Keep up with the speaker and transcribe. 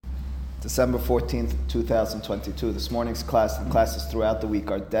December 14th, 2022. This morning's class and classes throughout the week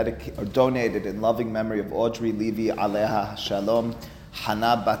are donated in loving memory of Audrey Levy Aleha Shalom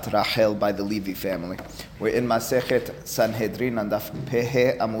Hana Bat Rachel by the Levy family. We're in Masechet Sanhedrin and Daf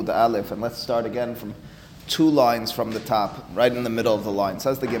Pehe Amud Aleph, and let's start again from 2 lines from the top, right in the middle of the line.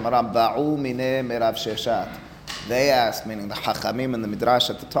 Says the Gemara, Ba'u Mine Merav Sheshat. They asked, meaning the Chachamim and the Midrash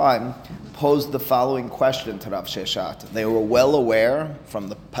at the time, posed the following question to Rav Sheshat. They were well aware from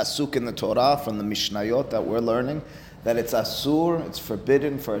the Pasuk in the Torah, from the Mishnayot that we're learning, that it's asur, it's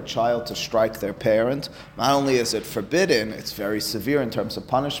forbidden for a child to strike their parent. Not only is it forbidden, it's very severe in terms of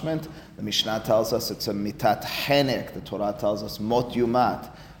punishment. The Mishnah tells us it's a mitat henek. The Torah tells us mot yumat.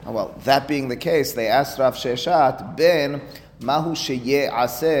 Well, that being the case, they asked Rav Sheshat, Ben, Mahu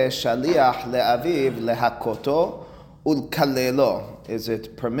sheye'aseh shaliach le'aviv lehakoto ulkalelo. Is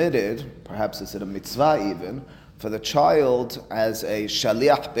it permitted, perhaps is it a mitzvah even, for the child as a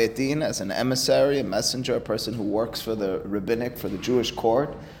shaliach betin, as an emissary, a messenger, a person who works for the rabbinic, for the Jewish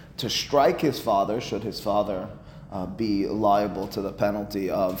court, to strike his father, should his father be liable to the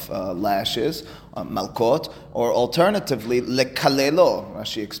penalty of lashes, malkot, or alternatively, lekalelo.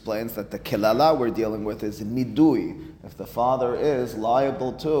 Rashi explains that the kelala we're dealing with is nidui. If the father is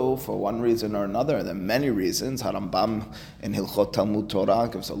liable to, for one reason or another, there are many reasons. Harambam in Hilchot Talmud Torah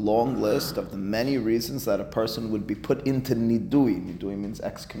gives a long list of the many reasons that a person would be put into nidui. Nidui means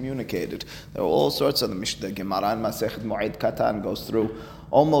excommunicated. There are all sorts of the Gemara in Masechet Moed Katan goes through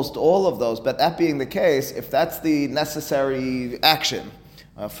almost all of those. But that being the case, if that's the necessary action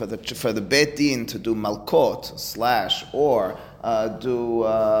for the Beit Din to do malkot, slash, or do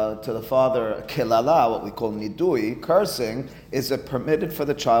to the father kelala, what we call nidui, cursing, is it permitted for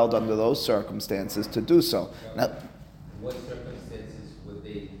the child under those circumstances to do so? Now, what circumstances would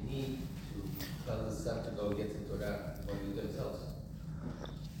they need to tell the son to go get the Torah or do themselves?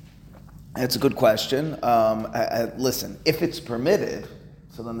 That's a good question. Listen, if it's permitted,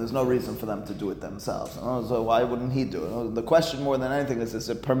 so then there's no reason for them to do it themselves. So why wouldn't he do it? The question more than anything is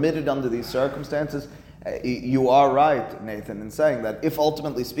it permitted under these circumstances? You are right, Nathan, in saying that if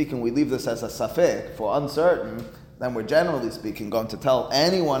ultimately speaking we leave this as a safek, for uncertain, then we're generally speaking going to tell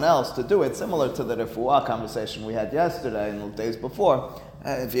anyone else to do it, similar to the refuah conversation we had yesterday and the days before.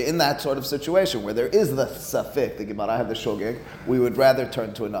 If you're in that sort of situation where there is the safek, the Gemara had the shogeg, we would rather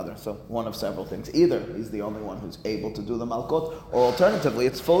turn to another. So one of several things. Either he's the only one who's able to do the malkot, or alternatively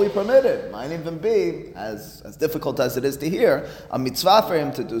it's fully permitted. Might even be, as difficult as it is to hear, a mitzvah for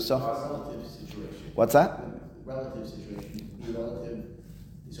him to do so. Relative situation. What's that? Relative situation. Your relative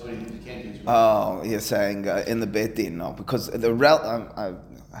is only you can't use. Oh, you're saying in the Beit Din, no, because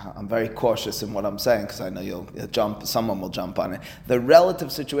I'm very cautious in what I'm saying because I know you'll jump. Someone will jump on it. The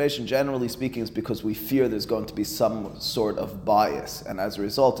relative situation, generally speaking, is because we fear there's going to be some sort of bias, and as a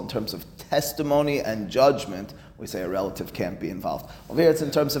result, in terms of testimony and judgment, we say a relative can't be involved. Over here, it's in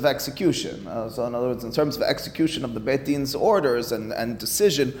terms of execution. So, in other words, in terms of execution of the Beit Din's orders and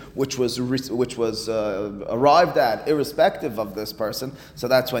decision, which was arrived at, irrespective of this person. So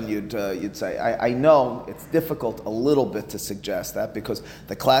that's when you'd say, I know it's difficult a little bit to suggest that because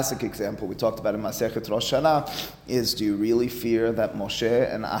the classic example we talked about in Masechet Rosh Hashanah is: do you really fear that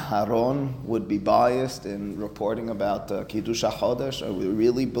Moshe and Aharon would be biased in reporting about Kiddush HaChodesh? Are we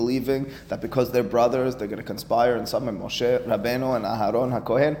really believing that because they're brothers, they're going to conspire and some are Moshe Rabbeinu and Aharon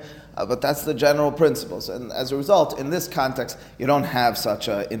HaKohen? But that's the general principles. And as a result, in this context, you don't have such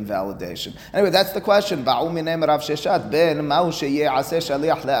an invalidation. Anyway, that's the question. So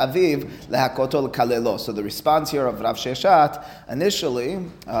the response here of Rav Sheshat initially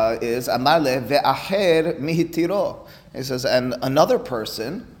is Amar le ve'acher mihitiro. He says, and another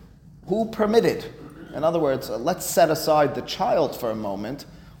person who permitted. In other words, let's set aside the child for a moment,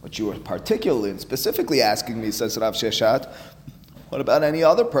 which you were particularly and specifically asking me, says Rav Sheshat. What about any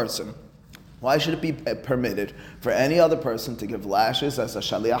other person? Why should it be permitted for any other person to give lashes as a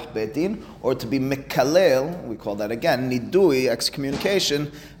shaliach betin, or to be mekalel, we call that again, nidui, excommunication,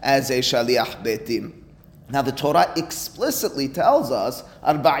 as a shaliach betin? Now the Torah explicitly tells us,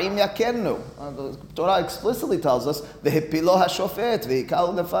 arba'im yakennu. The Torah explicitly tells us, v'hipilo hashofet,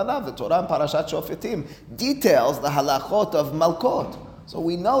 v'hikal lefanav. The Torah in Parashat Shofetim details the halachot of malkot. So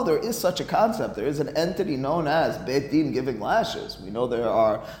we know there is such a concept. There is an entity known as Beit Din giving lashes. We know there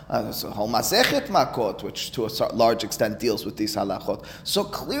are there's a whole Masechet Makot, which to a large extent deals with these halachot. So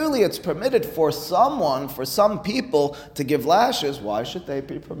clearly it's permitted for some people to give lashes. Why should they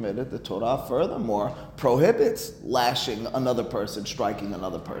be permitted? The Torah furthermore prohibits lashing another person, striking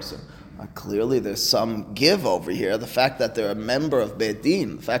another person. Clearly, there's some give over here. The fact that they're a member of Beit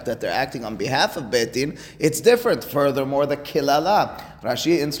Din, the fact that they're acting on behalf of Beit Din, it's different. Furthermore, the kilala.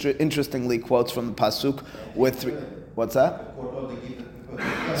 Rashi interestingly quotes from the pasuk with three. What's that?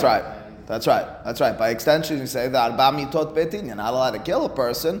 That's right. That's right. By extension, you say that Arba mitot Beit Din, you're not allowed to kill a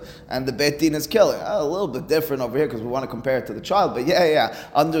person, and the Beit Din is killing. A little bit different over here because we want to compare it to the child, but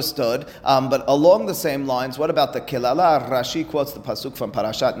understood. But along the same lines, what about the kilala? Rashi quotes the pasuk from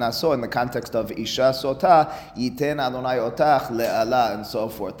Parashat Naso in the context of Isha Sota, Yiten Adonai Otach Le'ala, and so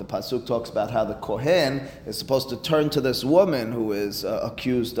forth. The pasuk talks about how the Kohen is supposed to turn to this woman who is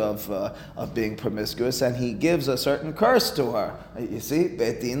accused of being promiscuous, and he gives a certain curse to her. You see,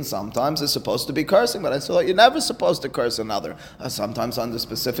 Beit Din sometimes is supposed to be cursing, but I thought you're never supposed to curse another. Sometimes under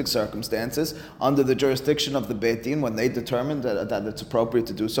specific circumstances, under the jurisdiction of the Beit Din, when they determine that it's appropriate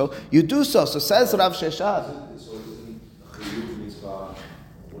to do so, you do so. So says Rav Sheshad. So isn't chiyuv mitzvah,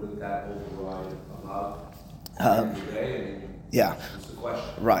 wouldn't that override Allah? Yeah. That's the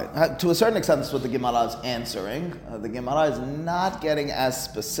question. Right. To a certain extent, that's what the Gemara is answering. The Gemara is not getting as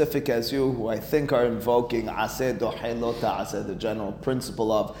specific as you, who I think are invoking aseh dohe lo ta'aseh, the general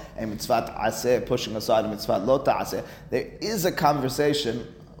principle of a mitzvat aseh, pushing aside a mitzvat lo ta'aseh. There is a conversation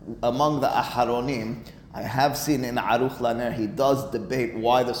among the Aharonim. I have seen in Aruch Laner, he does debate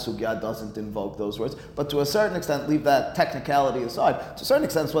why the Sugya doesn't invoke those words, but to a certain extent, leave that technicality aside. To a certain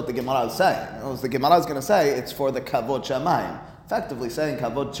extent, it's what the Gemara is saying. The Gemara is going to say it's for the Kavod Shamayim. Effectively saying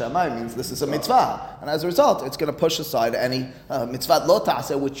Kavod Shamayim means this is a mitzvah, and as a result, it's going to push aside any mitzvah lo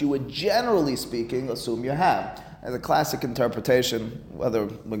ta'aseh, which you would generally speaking assume you have. And the classic interpretation, whether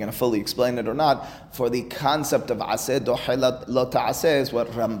we're going to fully explain it or not, for the concept of aseh dohe lo ta'aseh is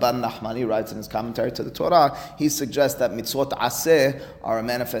what Ramban Nachmani writes in his commentary to the Torah. He suggests that mitzvot aseh are a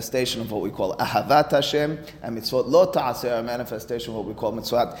manifestation of what we call ahavat Hashem, and mitzvot lo ta'aseh are a manifestation of what we call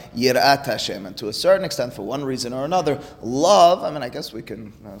mitzvot yirat Hashem. And to a certain extent, for one reason or another, love, I guess we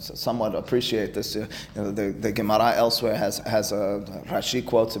can somewhat appreciate this. The Gemara elsewhere has a Rashi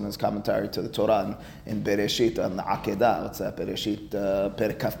quotes in his commentary to the Torah in Bereshit, the Akedah, what's that? Bereshit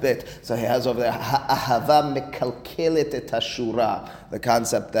Perek Kaf Bet. So he has over there ahava mekalkelet et hashura, the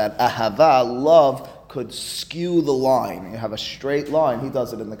concept that ahava, love, could skew the line. You have a straight line. He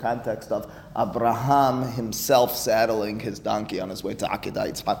does it in the context of Abraham himself saddling his donkey on his way to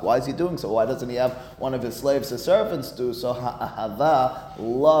Akedah Yitzchak. Why is he doing so? Why doesn't he have one of his slaves, his servants, do so? Ahava,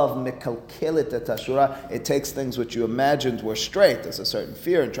 love, mekalkelet et hashura. It takes things which you imagined were straight. There's a certain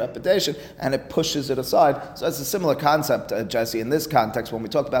fear and trepidation, and it pushes it aside. So it's a similar concept, Jesse, in this context, when we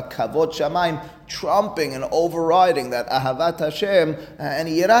talk about Kavod Shamayim, trumping and overriding that Ahavat Hashem,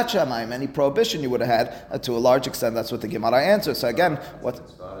 any Yirat Shamayim, any prohibition you would have had, to a large extent, that's what the Gemara answers. So again,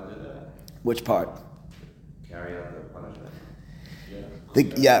 which part? Carry out the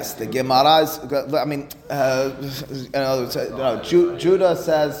punishment. Yes, the Gemara is. Judah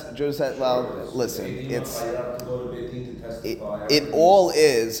says. Well, listen, it all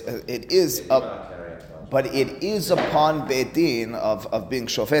is. It is but it is upon Beit Din of being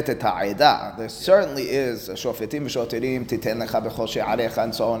shofetet ha'edah. There certainly is shofetim v'shoterim titen lecha b'chol she'arecha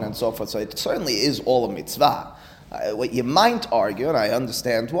and so on and so forth. So it certainly is all a mitzvah. What you might argue, and I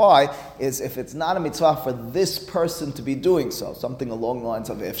understand why, is if it's not a mitzvah for this person to be doing so, something along the lines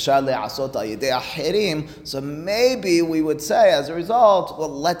of ifshar le'asot al yedei acherim, so maybe we would say as a result, well,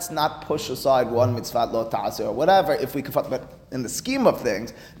 let's not push aside one mitzvah lo ta'aseh or whatever, if we could. But in the scheme of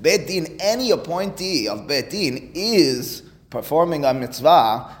things, Beit Din, any appointee of Beit Din is performing a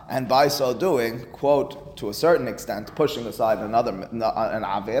mitzvah, and by so doing, quote, to a certain extent, pushing aside an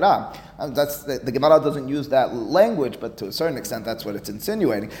avera. And that's the Gemara doesn't use that language, but to a certain extent, that's what it's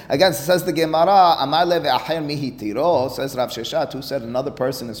insinuating. Again, says the Gemara, Amar le ve'acher mihi tiro, says Rav Sheshat, who said another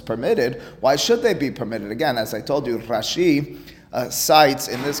person is permitted. Why should they be permitted? Again, as I told you, Rashi cites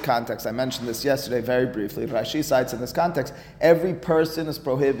in this context, I mentioned this yesterday very briefly, Rashi cites in this context, every person is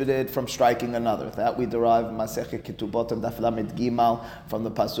prohibited from striking another. That we derive Masechet Ketubot and Daf Lamed Gimal from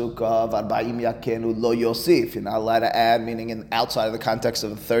the pasuk of Arba'im Yakenu Lo Yosif. You're not allowed to add, meaning outside of the context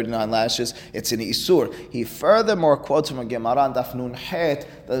of the 39 lashes, it's an Isur. He furthermore quotes from a Gemara on Daf Nun Het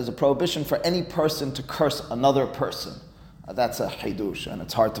that there's a prohibition for any person to curse another person. That's a hidush, and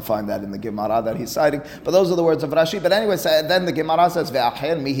it's hard to find that in the Gemara that he's citing. But those are the words of Rashi. But anyway, then the Gemara says,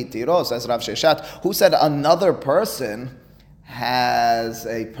 "Ve'acher mihi tiro," says Rav Sheshat, who said another person has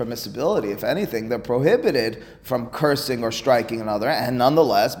a permissibility. If anything, they're prohibited from cursing or striking another, and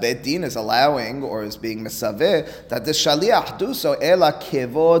nonetheless, Beit Din is allowing or is being misaveh that the shaliach do so ela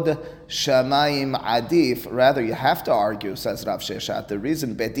kevod shamayim adif. Rather, you have to argue, says Rav Sheshat. The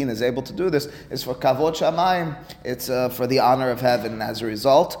reason Beit Din is able to do this is for kavod shamayim. It's for the honor of heaven. As a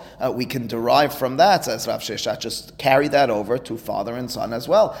result, we can derive from that, says Rav Sheshat. Just carry that over to father and son as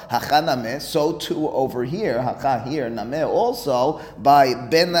well. Hacha nameh, so too over here, hacha here, nameh also, by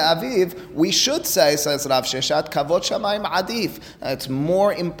ben aviv, we should say, says Rav Sheshat, kavod shamayim adif. It's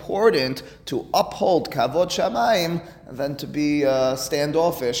more important to uphold kavod shamayim than to be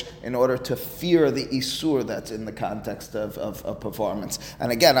standoffish in order to fear the isur that's in the context of performance. And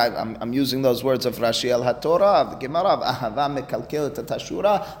again, I'm using those words of Rashi al HaTorah, of the Gemara, of ahava mekalkelet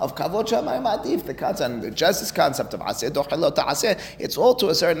tashura, of kavod shamayim adif, the concept, and just this concept of aseh dochel lo ta'aseh, it's all to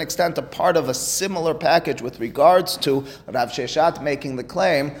a certain extent a part of a similar package with regards to Rav Sheshat making the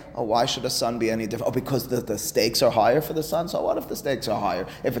claim, why should a son be any different? Because the stakes are higher for the son, so what if the stakes are higher?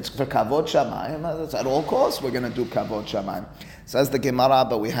 If it's for kavod shamayim, it's at all costs we're going to do kavod shamayim. Says the Gemara,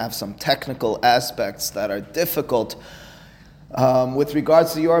 but we have some technical aspects that are difficult. With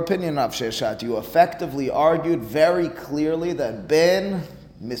regards to your opinion, Rav Sheshat, you effectively argued very clearly that ben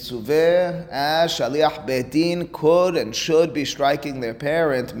misuveh as shaliach Beit Din could and should be striking their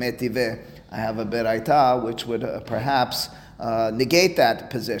parent metiveh. I have a beraita which would perhaps negate that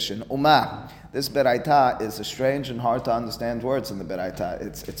position. Umah. This beraita is a strange and hard to understand words in the beraita.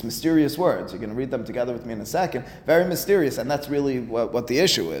 It's mysterious words. You're going to read them together with me in a second. Very mysterious, and that's really what the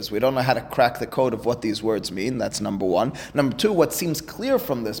issue is. We don't know how to crack the code of what these words mean. That's number one. Number two, what seems clear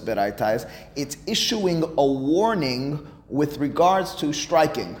from this beraita is it's issuing a warning with regards to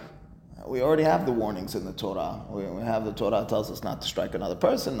striking. We already have the warnings in the Torah. We have the Torah tells us not to strike another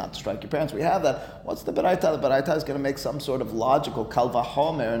person, not to strike your parents. We have that. What's the beraita? The beraita is going to make some sort of logical kal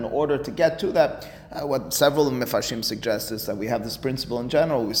vachomer in order to get to that. What several of the Mefarshim suggest is that we have this principle in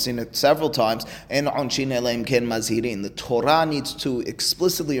general. We've seen it several times. In Onshin Eleim Ken Mazhirin, the Torah needs to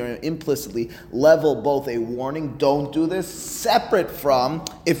explicitly or implicitly level both a warning, don't do this, separate from,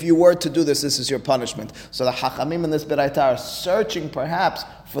 if you were to do this, this is your punishment. So the Hachamim in this beraita are searching perhaps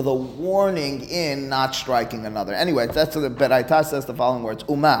for the warning in not striking another. Anyway, that's the beraita says the following words.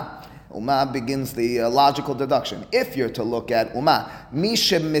 Umah begins the logical deduction. If you're to look at Umah, mi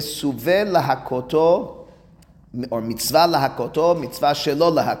shemisuveh lahakoto, or mitzvah lahakoto, mitzvah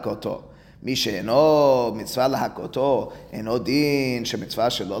shelo lahakoto. Mi she'eno mitzvah lahakoto, eno din shemitzvah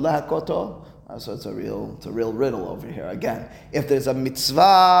shelo lahakoto. So it's a real riddle over here. Again, if there's a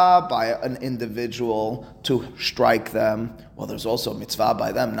mitzvah by an individual to strike them, well, there's also a mitzvah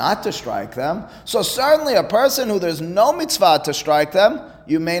by them not to strike them. So certainly a person who there's no mitzvah to strike them,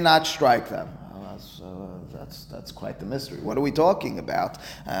 you may not strike them. That's quite the mystery. What are we talking about?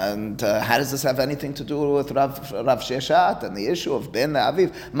 And how does this have anything to do with Rav Sheshat and the issue of Ben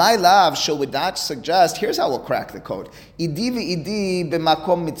Aviv? My love, shall we not suggest, here's how we'll crack the code. Idi v'idi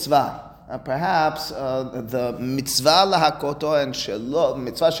b'makom mitzvah. Perhaps the mitzvah lahakoto and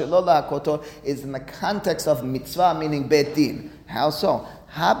mitzvah shelo lahakoto is in the context of mitzvah, meaning Beit Din. How so?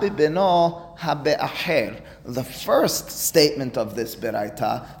 Habe beno, habe acher. The first statement of this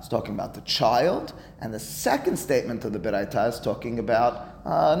beraita is talking about the child, and the second statement of the beraita is talking about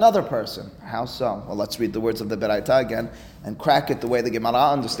another person. How so? Well, let's read the words of the beraita again and crack it the way the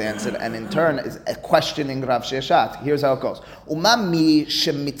Gemara understands it, and in turn is questioning Rav Sheshat. Here's how it goes. Umami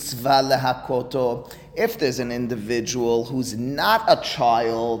shemitzvah lehakoto. If there's an individual who's not a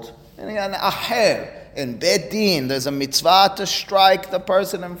child, an aher, in Beit Din, there's a mitzvah to strike the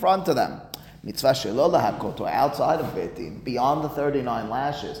person in front of them. Mitzvah shelo lahakoto, outside of Beit Din, beyond the 39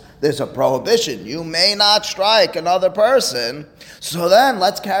 lashes, there's a prohibition. You may not strike another person. So then,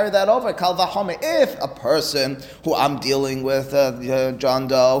 let's carry that over. Kal vachomer, if a person who I'm dealing with, John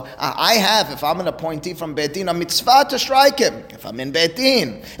Doe, I have, if I'm an appointee from Beit Din, a mitzvah to strike him. If I'm in Beit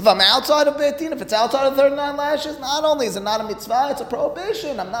Din. If I'm outside of Beit Din, if it's outside of 39 lashes, not only is it not a mitzvah, it's a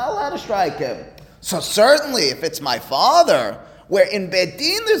prohibition. I'm not allowed to strike him. So certainly, if it's my father, where in Beit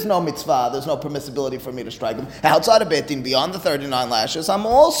Din there's no mitzvah, there's no permissibility for me to strike him. Outside of Beit Din, beyond the 39 lashes, I'm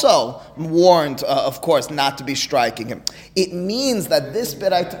also warned, of course, not to be striking him. It means that this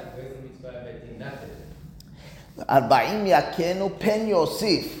beraita... Arba'im yakenu pen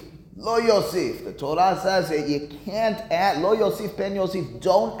yosif. Lo Yosif. The Torah says that you can't add, Lo Yosif pen Yosif,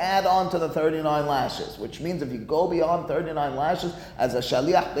 don't add on to the 39 lashes, which means if you go beyond 39 lashes, as a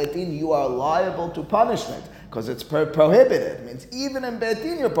Shaliach Beit Din, you are liable to punishment, because it's prohibited. It means even in Beit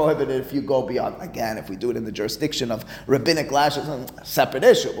Din, you're prohibited if you go beyond. Again, if we do it in the jurisdiction of rabbinic lashes, a separate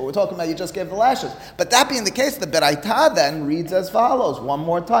issue, but we're talking about you just gave the lashes. But that being the case, the Beraita then reads as follows, one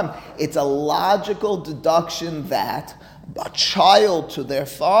more time. It's a logical deduction that a child to their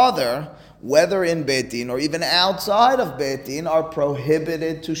father whether in Beit Din or even outside of Beit Din, are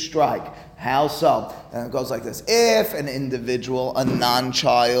prohibited to strike. How so? And it goes like this. If an individual, a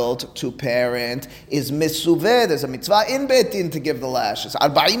non-child to parent, is misuveh, there's a mitzvah in Beit Din to give the lashes.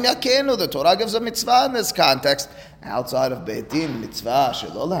 Arba'im yakenu, the Torah gives a mitzvah in this context. Outside of Beit Din, mitzvah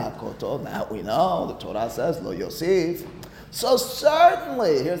shelo lahakoto, that we know, the Torah says, lo yosif. So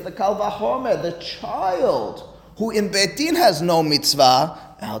certainly, here's the Kal Vachomer, the child who in Beit Din has no mitzvah,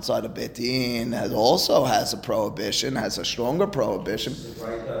 outside of Beit Din also has a prohibition, has a stronger prohibition. This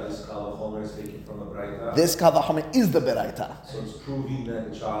Kal Vachomer is taken from a Braita. This Kal Vachomer is the Beraita. So it's proving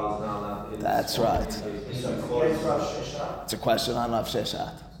that the child is now not in. That's right. It's a question on Rav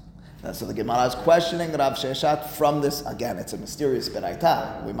Sheshat. So the Gemara is questioning Rav Sheshat from this. Again, it's a mysterious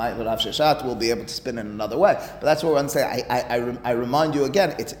beraita. Rav Sheshat will be able to spin in another way. But that's what we're going to say. I remind you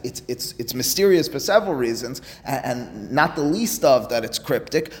again. It's mysterious for several reasons, and not the least of that it's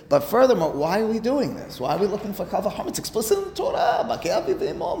cryptic. But furthermore, why are we doing this? Why are we looking for Kal Vachomer? It's explicit in the Torah.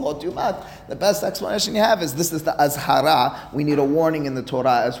 The best explanation you have is this is the azhara. We need a warning in the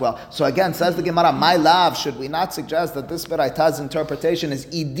Torah as well. So again, says the Gemara, my love, should we not suggest that this beraita's interpretation is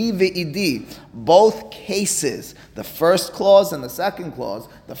idi? Both cases, the first clause and the second clause,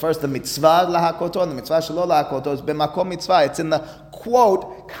 the first, the mitzvah lahakoto and the mitzvah shelo lahakoto, is b'makom mitzvah. It's in the,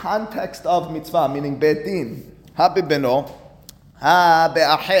 quote, context of mitzvah, meaning Beit Din. Habibeno, ha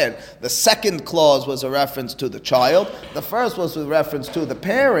be'acher. The second clause was a reference to the child. The first was a reference to the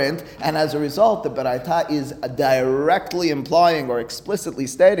parent, and as a result, the beraita is directly implying or explicitly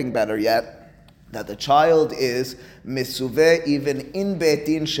stating, better yet, that the child is misuveh even in Beit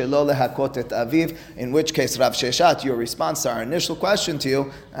Din shelo lehakot et aviv, in which case, Rav Sheshat, your response to our initial question to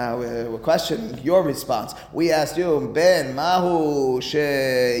you, we're questioning your response. We asked you, Ben, mahu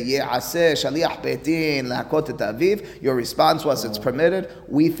sheye'aseh shaliach Beit Din lehakot et aviv? Your response was it's permitted.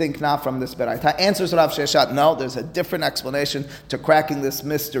 We think not from this beraita. Answers Rav Sheshat, no, there's a different explanation to cracking this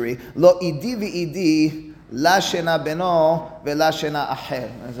mystery. Lo idi v'idi La shena beno ve la shena acher.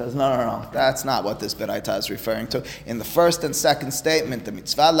 He says, no. That's not what this beraita is referring to. In the first and second statement, the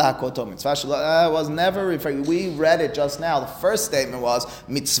mitzvah lahakoto, mitzvah shelo, was never referring. We read it just now. The first statement was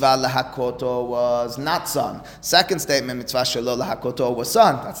mitzvah lahakoto was not son. Second statement, mitzvah shelo lahakoto was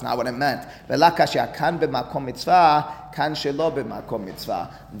son. That's not what it meant. Vela kashya kan b'makom mitzvah. Kan shelo b'makom mitzvah.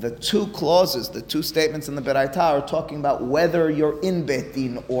 The two clauses, the two statements in the beraita are talking about whether you're in Beit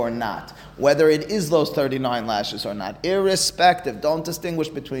Din or not, whether it is those 39 lashes or not, irrespective. Don't distinguish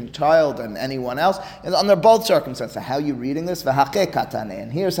between child and anyone else. And under both circumstances, how are you reading this? V'hake katane.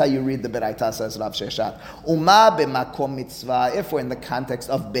 And here's how you read the beraita, says Rav Sheshat. Uma b'makom mitzvah. If we're in the context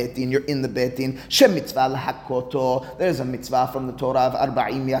of Beit Din, you're in the Beit Din. Shem mitzvah lahakoto. There's a mitzvah from the Torah of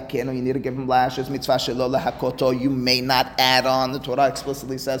arba'im yakenu. You need to give him lashes. Mitzvah shelo lahakoto. You may not add on. The Torah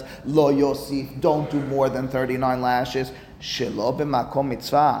explicitly says, lo yosif, don't do more than 39 lashes. Shelo b'makom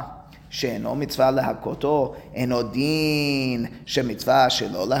mitzvah. She'eno mitzvah lahakoto, eno din shemitzvah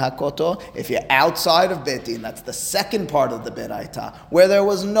shelo lahakoto. If you're outside of Beit Din, that's the second part of the beraita, where there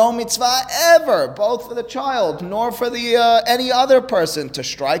was no mitzvah ever, both for the child nor for the any other person to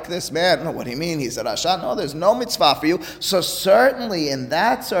strike this man. No, what do you mean? He's a rasha. No, there's no mitzvah for you. So certainly in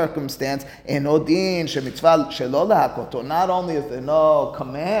that circumstance, eno din shemitzvah shelo lahakoto. Not only is there no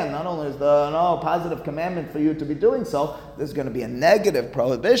command, not only is there no positive commandment for you to be doing so, there's going to be a negative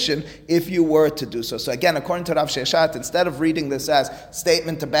prohibition if you were to do so. So again, according to Rav Sheshat, instead of reading this as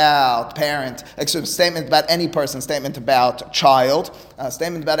statement about parent, statement about any person, statement about child,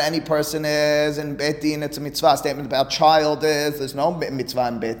 statement about any person is in Beit Din, it's a mitzvah. Statement about child is, there's no mitzvah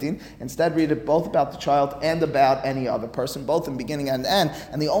in Beit Din. Instead, read it both about the child and about any other person, both in beginning and end.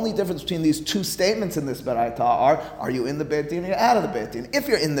 And the only difference between these two statements in this beraita are you in the Beit Din or you're out of the Beit Din? If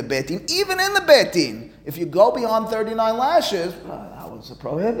you're in the Beit Din, even in the Beit Din, if you go beyond 39 lashes, that was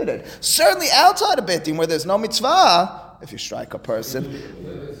prohibited. Certainly outside of Beit Din, where there's no mitzvah, if you strike a person,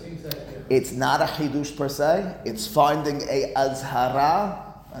 it's not a chidush per se. It's finding a azhara.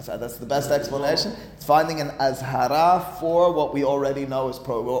 That's the best explanation. It's finding an azhara for what we already know is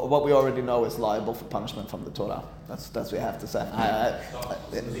what we already know is liable for punishment from the Torah. That's what we have to say.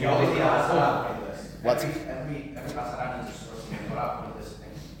 What's every azhara needs a source in the Torah for this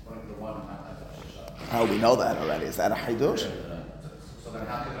thing, according to the one. Oh, we know that already. Is that a chidush? So then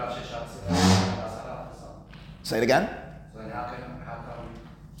how could Rav Sheshat say azhara? Say it again. So then how come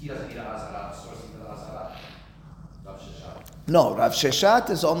he doesn't need an azhara, a source in the azhara? Rav Sheshat. No, Rav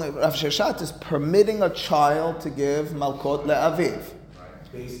Sheshat is permitting a child to give malkot le'aviv.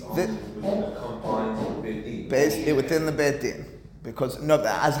 Based on the confines of Beit Din. Based within the Beit Din. Because no, the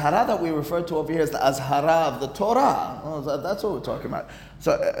azhara that we refer to over here is the azhara of the Torah. That's what we're talking about.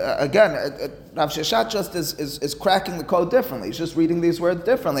 So again, Rav Sheshet just is cracking the code differently. He's just reading these words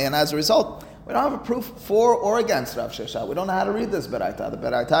differently, and as a result, we don't have a proof for or against Rav Sheshet. We don't know how to read this beraita. The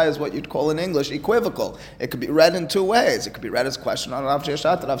beraita is what you'd call in English equivocal. It could be read in two ways. It could be read as a question on Rav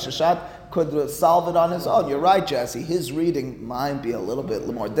Sheshet. Rav Sheshet could solve it on his own. You're right, Jesse. His reading might be a little bit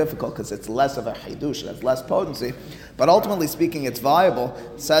more difficult because it's less of a chidush, it has less potency. But ultimately speaking, it's viable.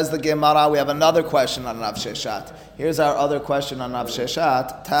 Says the Gemara, we have another question on Rav Sheshet. Here's our other question on Rav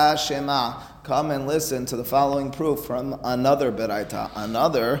Sheshet. Ta Shema. Come and listen to the following proof from another beraita,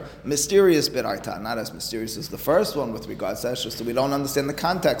 another mysterious beraita, not as mysterious as the first one with regards to that, just so we don't understand the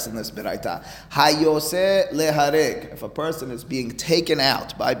context in this beraita. Hayose lehareg. If a person is being taken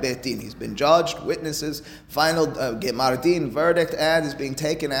out by Beit Din, he's been judged, witnesses, final gemar din, verdict, and is being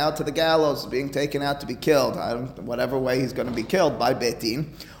taken out to the gallows, being taken out to be killed, whatever way he's going to be killed by Beit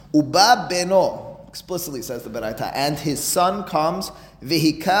Din. Uba beno. Explicitly says the beraita, and his son comes,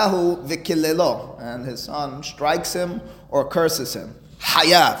 vihikahu vikilelo, and his son strikes him or curses him.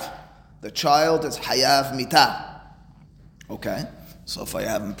 Hayav, the child is hayav mita. Okay, so if I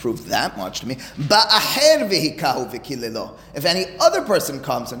haven't proved that much to me, ba'aher vihikahu vikilelo. If any other person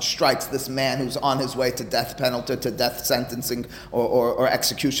comes and strikes this man who's on his way to death penalty, to death sentencing or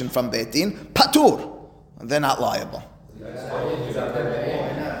execution from Beit Din, patur, they're not liable.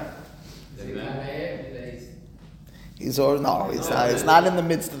 He's not in the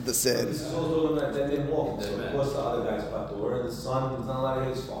midst of the sin. This is also that didn't walk. So of course the other guy's patur, and the son is not allowed to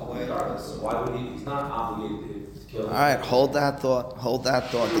hit his father regardless. So why would he? He's not obligated to kill him. All right, hold that thought.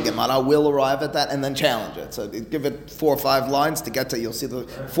 The Gemara will arrive at that and then challenge it. So give it 4 or 5 lines to get to. You'll see the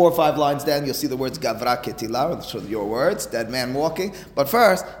 4 or 5 lines down. You'll see the words gavra ketila, so your words, dead man walking. But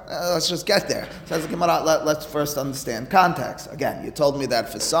first, let's just get there. Says the Gemara. Let's first understand context. Again, you told me that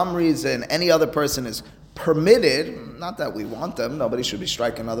for some reason any other person is permitted, not that we want them, nobody should be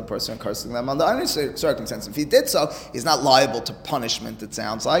striking another person and cursing them under any circumstance. If he did so, he's not liable to punishment, it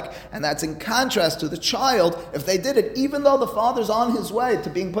sounds like, and that's in contrast to the child. If they did it, even though the father's on his way to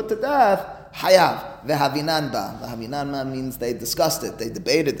being put to death, hayav. Vehavinan ba. Vehavinan ba means they discussed it, they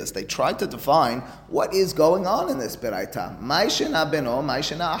debated this, they tried to define what is going on in this beraita. Ma'ishena beno,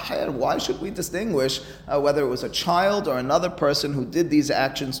 ma'ishena aher. Why should we distinguish whether it was a child or another person who did these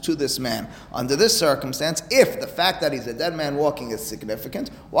actions to this man? Under this circumstance, if the fact that he's a dead man walking is significant,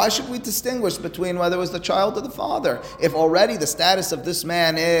 why should we distinguish between whether it was the child or the father? If already the status of this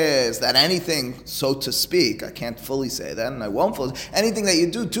man is that anything, so to speak, I can't fully say that, and I won't fully, anything that you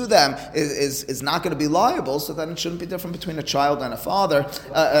do to them is not going to be liable, so then it shouldn't be different between a child and a father,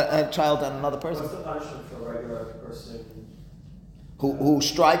 a child and another person. What's the punishment for a regular person who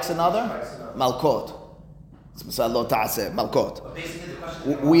strikes another? Malkot. Malkot.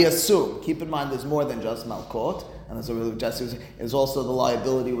 We assume, keep in mind there's more than just malkot, and as Jesse is also the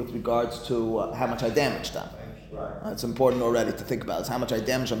liability with regards to how much I damaged them. Right. It's important already to think about is how much I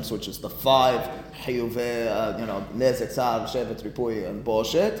damage them, which is the 5 chiyuve, nezek, sar, shevet, ripui, and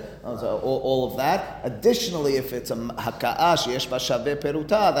bullshit. All of that. Additionally, if it's a haka'a sheyesh ba shaveh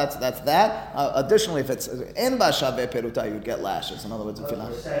peruta, that's that. Additionally, if it's in ba shaveh peruta, you'd get lashes. In other words, But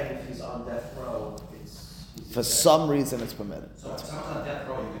you're saying if he's on death row, for some reason it's permitted. So if someone's on death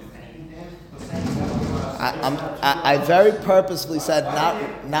row, you can do anything to him? I very purposefully said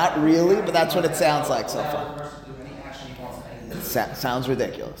not really, but that's what it sounds like so far. It sounds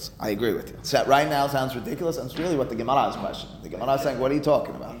ridiculous. I agree with you. So right now sounds ridiculous, and it's really what the Gemara is questioning. The Gemara is saying, what are you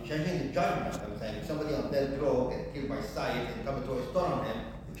talking about? You're changing the judgment. I'm saying if somebody on death row gets killed by Saif and come into a storm on him,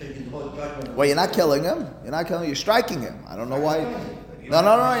 you're changing the whole judgment. Well, you're not killing him. You're striking him. I don't know why. No,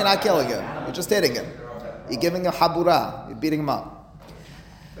 you're not killing him. You're just hitting him. You're giving a habura. You're beating him up.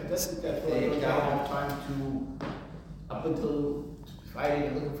 But doesn't that they have time to, up until fighting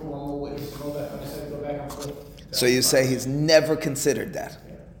and looking for one more witness to go back on the side, go back and forth? So you say he's never considered that.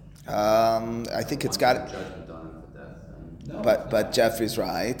 I think it's got. Judgment on him for death. But Jeffrey's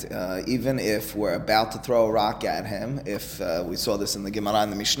right. Even if we're about to throw a rock at him, if we saw this in the Gemara and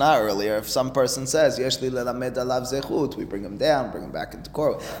the Mishnah earlier, if some person says Yesh li lelamed alav zechut, we bring him down, bring him back into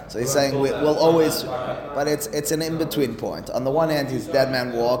court. So he's saying we'll always. But it's an in between point. On the one hand, he's dead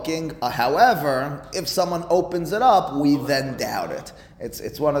man walking. However, if someone opens it up, we then doubt it.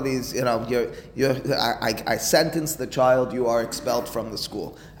 It's one of these, I sentence the child, you are expelled from the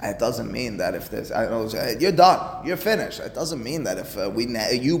school. It doesn't mean that if there's, you're done, you're finished. It doesn't mean that if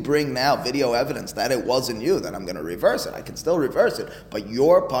you bring now video evidence that it wasn't you, then I'm going to reverse it. I can still reverse it. But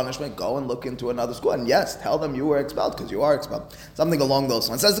your punishment, go and look into another school. And yes, tell them you were expelled because you are expelled. Something along those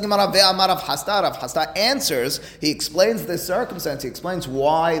lines. Says the Gemara, Rav Hasta answers, he explains this circumstance, he explains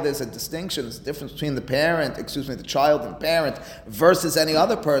why there's a distinction, there's a difference between the child and parent versus any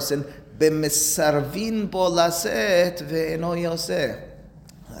other person. B'misarvin bo laset ve'eno yoseh.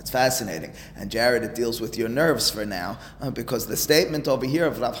 That's fascinating. And Jared, it deals with your nerves for now, because the statement over here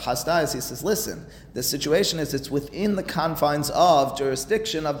of Rav Hasta is, he says, listen, the situation is it's within the confines of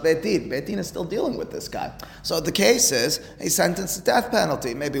jurisdiction of Beit Din. Beit Din is still dealing with this guy. So the case is, he's sentenced to death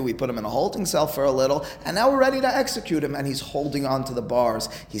penalty. Maybe we put him in a holding cell for a little, and now we're ready to execute him, and he's holding on to the bars.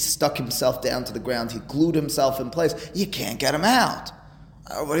 He stuck himself down to the ground. He glued himself in place. You can't get him out.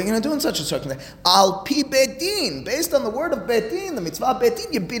 What are you going to do in such a circumstance? Al pi Beit Din, based on the word of Beit Din, the mitzvah Beit Din,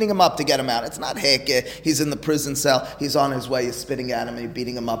 you're beating him up to get him out. It's not heke, he's in the prison cell, he's on his way, you're spitting at him and you're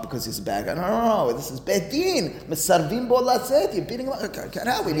beating him up because he's a bad guy. No, this is Beit Din. Mesarvim bo laset, you're beating him up. Get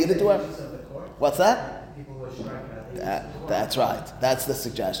out, we need to do it. What's that? People who are striking That's right. That's the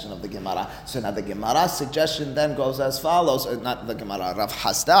suggestion of the Gemara. So now the Gemara's suggestion then goes as follows. Not the Gemara, Rav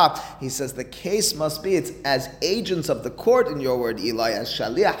Hasta. He says the case must be, it's as agents of the court, in your word, Eli, as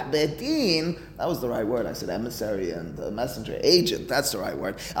shaliach bedin. That was the right word. I said emissary and messenger. Agent, that's the right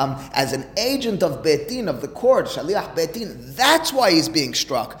word. As an agent of bedin, of the court, shaliach bedin, that's why he's being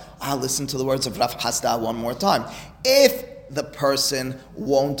struck. I'll listen to the words of Rav Hasta one more time. If the person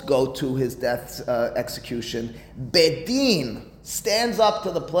won't go to his death execution, Bedin stands up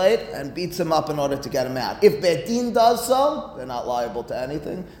to the plate and beats him up in order to get him out. If Bedin does so, they're not liable to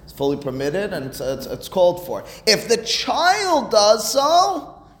anything. It's fully permitted and it's called for. If the child does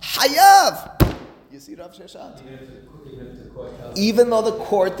so, Hayav. You see Rav Sheshat? Even though the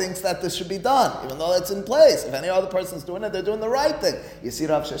court thinks that this should be done, even though it's in place. If any other person's doing it, they're doing the right thing. You see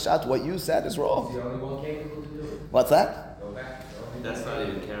Rav Sheshat, what you said is wrong. The only one capable to do it. What's that? That's not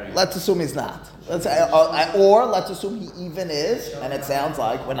even carrying. Let's assume he's not. Or let's assume he even is, and it sounds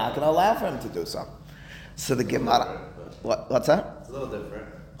like we're not going to allow for him to do so. So the Gemara, what's that? It's a little different.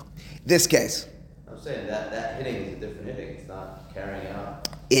 This case. I'm saying that hitting is a different hitting. It's not carrying out.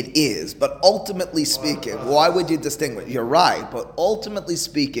 It is, but ultimately speaking, why would you distinguish? You're right, but ultimately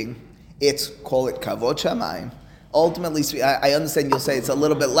speaking, call it kavod shamayim. Ultimately, I understand you'll say it's a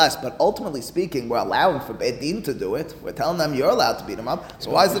little bit less, but ultimately speaking, we're allowing for Beit Din to do it. We're telling them you're allowed to beat him up.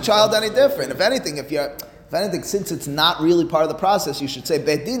 So why is the child any different? If anything, since it's not really part of the process, you should say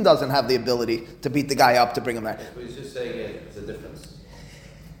Beit Din doesn't have the ability to beat the guy up to bring him back. But he's just saying it's a difference.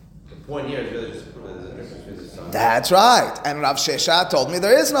 The point here is really just to prove there's a difference between the son. That's right. And Rav Sheshat told me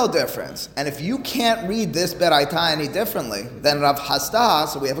there is no difference. And if you can't read this Beraita any differently than Rav Hasta,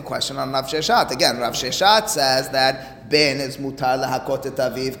 so we have a question on Rav Sheshat. Again, Rav Sheshat says that Ben is mutar lahakot et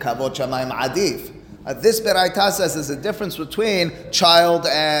aviv kavod shamayim adif. This Beraita says there's a difference between child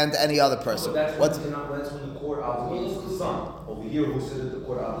and any other person. That's when the court obligates the son. Over here, who said that the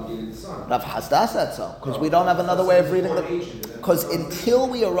court obligated the son? Rav Hasta said so, because we don't have another way of reading it. Because until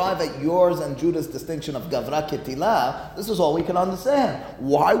we arrive at yours and Judah's distinction of Gavra Ketila, this is all we can understand.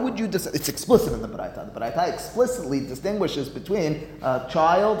 Why would you it's explicit in the Beraita. The Beraita explicitly distinguishes between a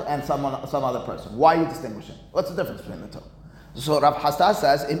child and some other person. Why are you distinguishing? What's the difference between the two? So Rav Hasta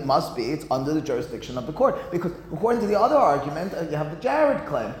says it's under the jurisdiction of the court. Because according to the other argument, you have the Jared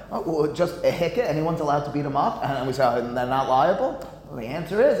claim. Just a hikah, anyone's allowed to beat him up, and we say they're not liable? Well, the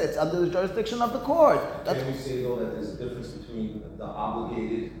answer is it's under the jurisdiction of the court. Can we say though that there's a difference between the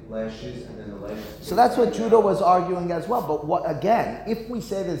obligated lashes and then the lashes? So that's what Judah was arguing as well. But if we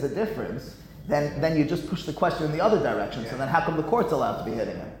say there's a difference, then you just push the question in the other direction. So then how come the court's allowed to be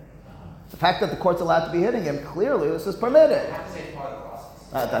hitting him? The fact that the court's allowed to be hitting him, clearly this is permitted. I have to say it's part of the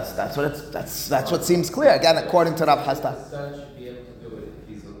process. That's what seems clear. Again, according to Rav Hasta. The son should be able to do it if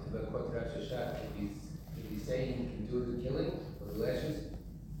he's the court Rav Sheshat. If he's saying he can do the killing or the lashes,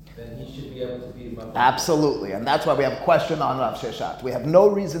 then he should be able to beat him up. Absolutely, and that's why we have a question on Rav Sheshat. We have no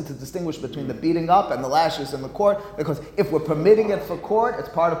reason to distinguish between the beating up and the lashes in the court, because if we're permitting it for court, it's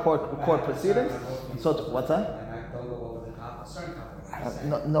part of court proceedings. So what's that? And I don't go over the top, a certain company.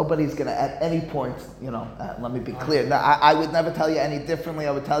 Nobody's going to, at any point, let me be clear. Now, I would never tell you any differently.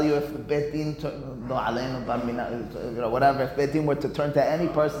 I would tell you if Beit Din, whatever, if Beit Din were to turn to any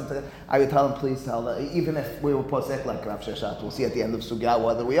person, I would tell him, please tell them, even if we were posek like Rav Sheshat, we'll see at the end of Sugya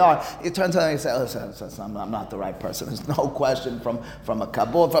whether we are. You turn to them and say, listen, I'm not the right person. There's no question from a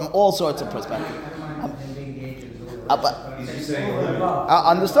kabul, from all sorts of perspectives. He's just saying,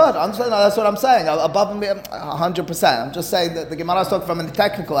 Understood. No, that's what I'm saying. Above and beyond, 100%. I'm just saying that the Gemara is talking from a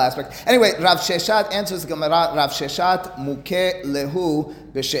technical aspect. Anyway, Rav Sheshat answers the Gemara. Rav Sheshat muke lehu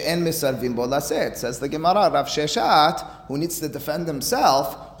b'she'en misarvim bo laseh. It says the Gemara. Rav Sheshat, who needs to defend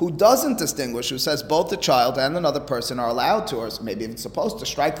himself, who doesn't distinguish, who says both the child and another person are allowed to, or maybe even supposed to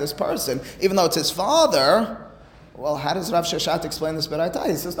strike this person, even though it's his father. Well, how does Rav Sheshat explain this beraita?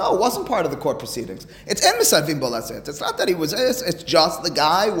 He says, no, it wasn't part of the court proceedings. It's en misarvim bo laseh. It's not that he was, it's just the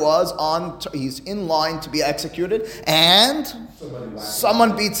guy was he's in line to be executed, and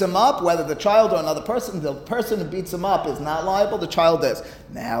someone beats him up, whether the child or another person. The person who beats him up is not liable, the child is.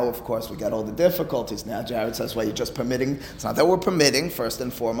 Now, of course, we got all the difficulties. Now, Jared says, well, you're just permitting. It's not that we're permitting, first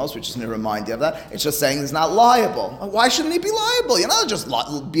and foremost, which is going to remind you of that. It's just saying he's not liable. Why shouldn't he be liable? You're not just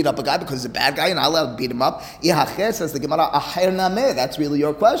beat up a guy because he's a bad guy. You're not allowed to beat him up. Says the Gemara, aher nameh. That's really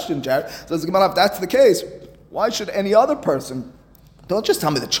your question, Jared. Says the Gemara, if that's the case, why should any other person? Don't just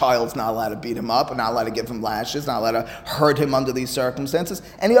tell me the child's not allowed to beat him up, and not allowed to give him lashes, not allowed to hurt him under these circumstances.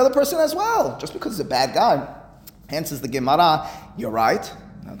 Any other person as well, just because he's a bad guy. Hence is the Gemara, you're right.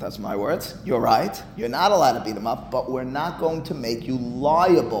 No, that's my words. You're right. You're not allowed to beat him up, but we're not going to make you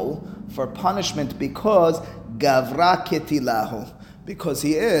liable for punishment because gavra kitilahu. Because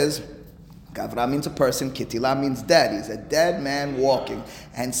he is... Gavra means a person, kitila means dead. He's a dead man walking.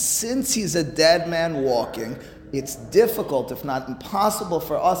 And since he's a dead man walking, it's difficult, if not impossible,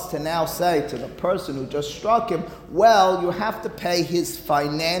 for us to now say to the person who just struck him, well, you have to pay his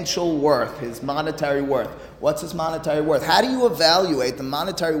financial worth, his monetary worth. What's his monetary worth? How do you evaluate the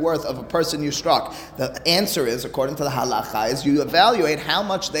monetary worth of a person you struck? The answer is, according to the halacha, is you evaluate how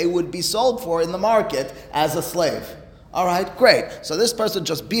much they would be sold for in the market as a slave. All right, great. So this person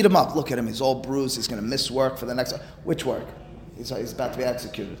just beat him up. Look at him. He's all bruised. He's going to miss work for the next... Which work? He's about to be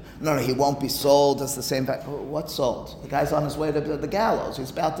executed. No, he won't be sold. It's the same... What's sold? The guy's on his way to the gallows. He's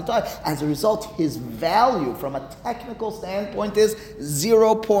about to die. As a result, his value from a technical standpoint is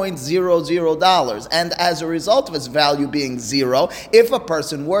 $0.00. And as a result of his value being zero, if a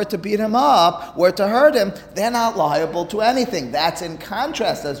person were to beat him up, were to hurt him, they're not liable to anything. That's in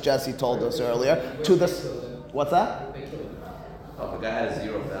contrast, as Jesse told us earlier, to the... What's that? Oh, the guy has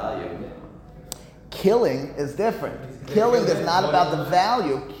zero value. Killing is different. Killing is not about the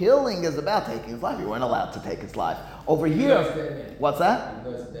value. Killing is about taking his life. You weren't allowed to take his life. Over here, what's that?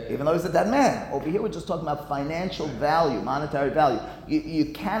 Even though he's a dead man. Over here, we're just talking about financial value, monetary value. You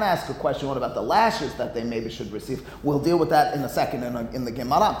can ask a question, what about the lashes that they maybe should receive? We'll deal with that in a second in the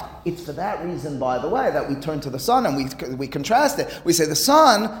Gemara. It's for that reason, by the way, that we turn to the son and we contrast it. We say the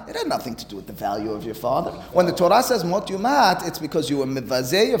son, it had nothing to do with the value of your father. When the Torah says mot yumat, it's because you were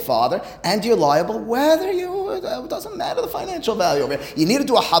mivazeh your father and you're liable whether it doesn't matter the financial value of it. You need to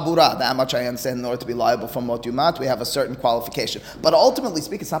do a habura, that much I understand, in order to be liable for mot yumat. We have a certain qualification. But ultimately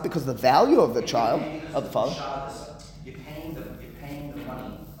speaking, it's not because of the value of the child, of the father. You're paying the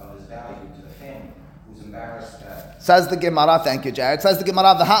money of his value to the family who's embarrassed that. Says the Gemara, thank you, Jared. Says the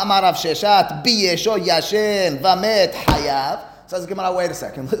Gemara, V'ha'amar Rav Sheshat, biyesho yashin, v'met hayav. Says the Gemara, wait a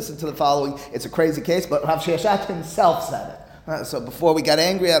second, listen to the following. It's a crazy case, but Rav Sheshat himself said it. So before we got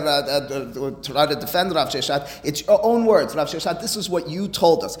angry at try to defend Rav Sheshat, it's your own words. Rav Sheshat, this is what you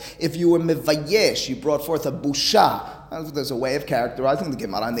told us. If you were mivayesh, you brought forth a busha. There's a way of characterizing the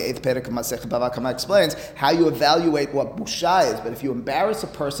Gemara in the 8th Perek of Masechet Bava Kama explains how you evaluate what busha is. But if you embarrass a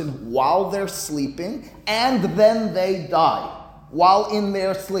person while they're sleeping and then they die while in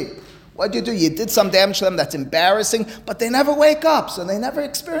their sleep, what do? You did some damage to them that's embarrassing, but they never wake up, so they never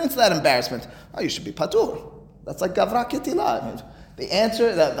experience that embarrassment. Oh, you should be patur. That's like gavra ketila. The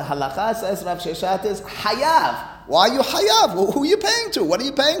answer that the halakha says Rav Sheshat is hayav. Why are you hayav? Well, who are you paying to? What are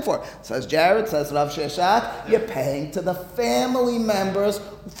you paying for? Says Jared, says Rav Sheshat, you're paying to the family members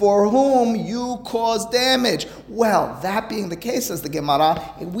for whom you caused damage. Well, that being the case, says the Gemara,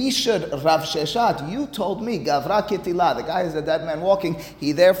 we should, Rav Sheshat, you told me, gavra ketila, the guy is a dead man walking,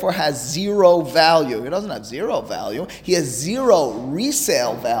 he therefore has zero value. He doesn't have zero value. He has zero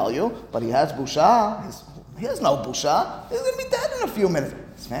resale value, but he has busha. He has no busha. He's going to be dead in a few minutes.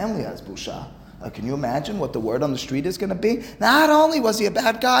 His family has busha. Can you imagine what the word on the street is going to be? Not only was he a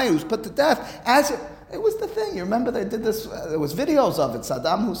bad guy who was put to death, it was the thing. You remember they did this, there was videos of it.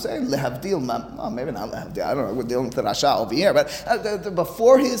 Saddam Hussein, lehavdil, maybe not lehavdil, I don't know, we're dealing with the Rasha over here, but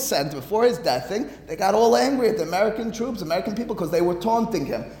before his death thing, they got all angry at the American troops, American people, because they were taunting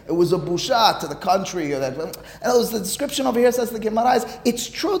him. It was a busha to the country. And it was the description over here, says the Gemara, is, it's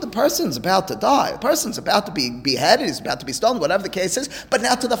true, the person's about to die. The person's about to be beheaded, he's about to be stoned, whatever the case is, but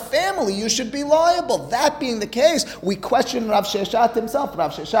now to the family, you should be liable. That being the case, we question Rav Sheshat himself.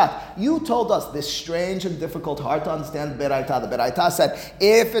 Rav Sheshat, you told us this strange strange and difficult, hard to understand Beraita. The Beraita said,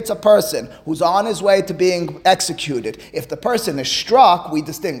 if it's a person who's on his way to being executed, if the person is struck, we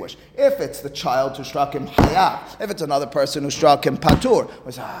distinguish. If it's the child who struck him, Hayav. If it's another person who struck him, Patur.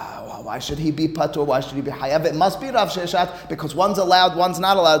 We say, well, why should he be Patur? Why should he be Hayav? It must be Rav Sheshet, because one's allowed, one's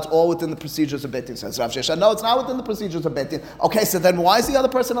not allowed. It's all within the procedures of Beit Din. Says Rav Sheshet, no, it's not within the procedures of Beit Din. Okay, so then why is the other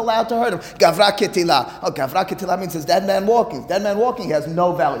person allowed to hurt him? Gavra Ketila. Oh, Gavra Ketila means his dead man walking. Dead man walking has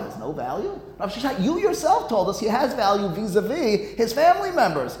no value. Has no value? Rav Sheshet, you yourself told us he has value vis-a-vis his family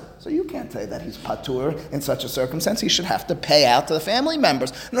members. So you can't say that he's patur in such a circumstance. He should have to pay out to the family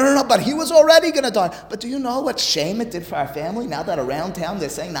members. No, but he was already going to die. But do you know what shame it did for our family? Now that around town they're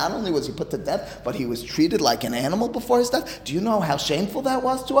saying not only was he put to death, but he was treated like an animal before his death. Do you know how shameful that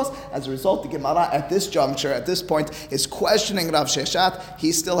was to us? As a result, the Gemara at this juncture, at this point, is questioning Rav Sheshet.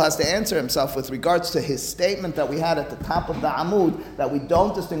 He still has to answer himself with regards to his statement that we had at the top of the Amud, that we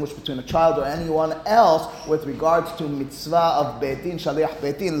don't distinguish between a child or anyone else with regards to mitzvah of Beit Din, Shaliach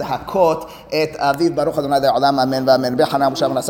Beit Din, להכות את אביו ברוך ה' לעולם אמן ואמן.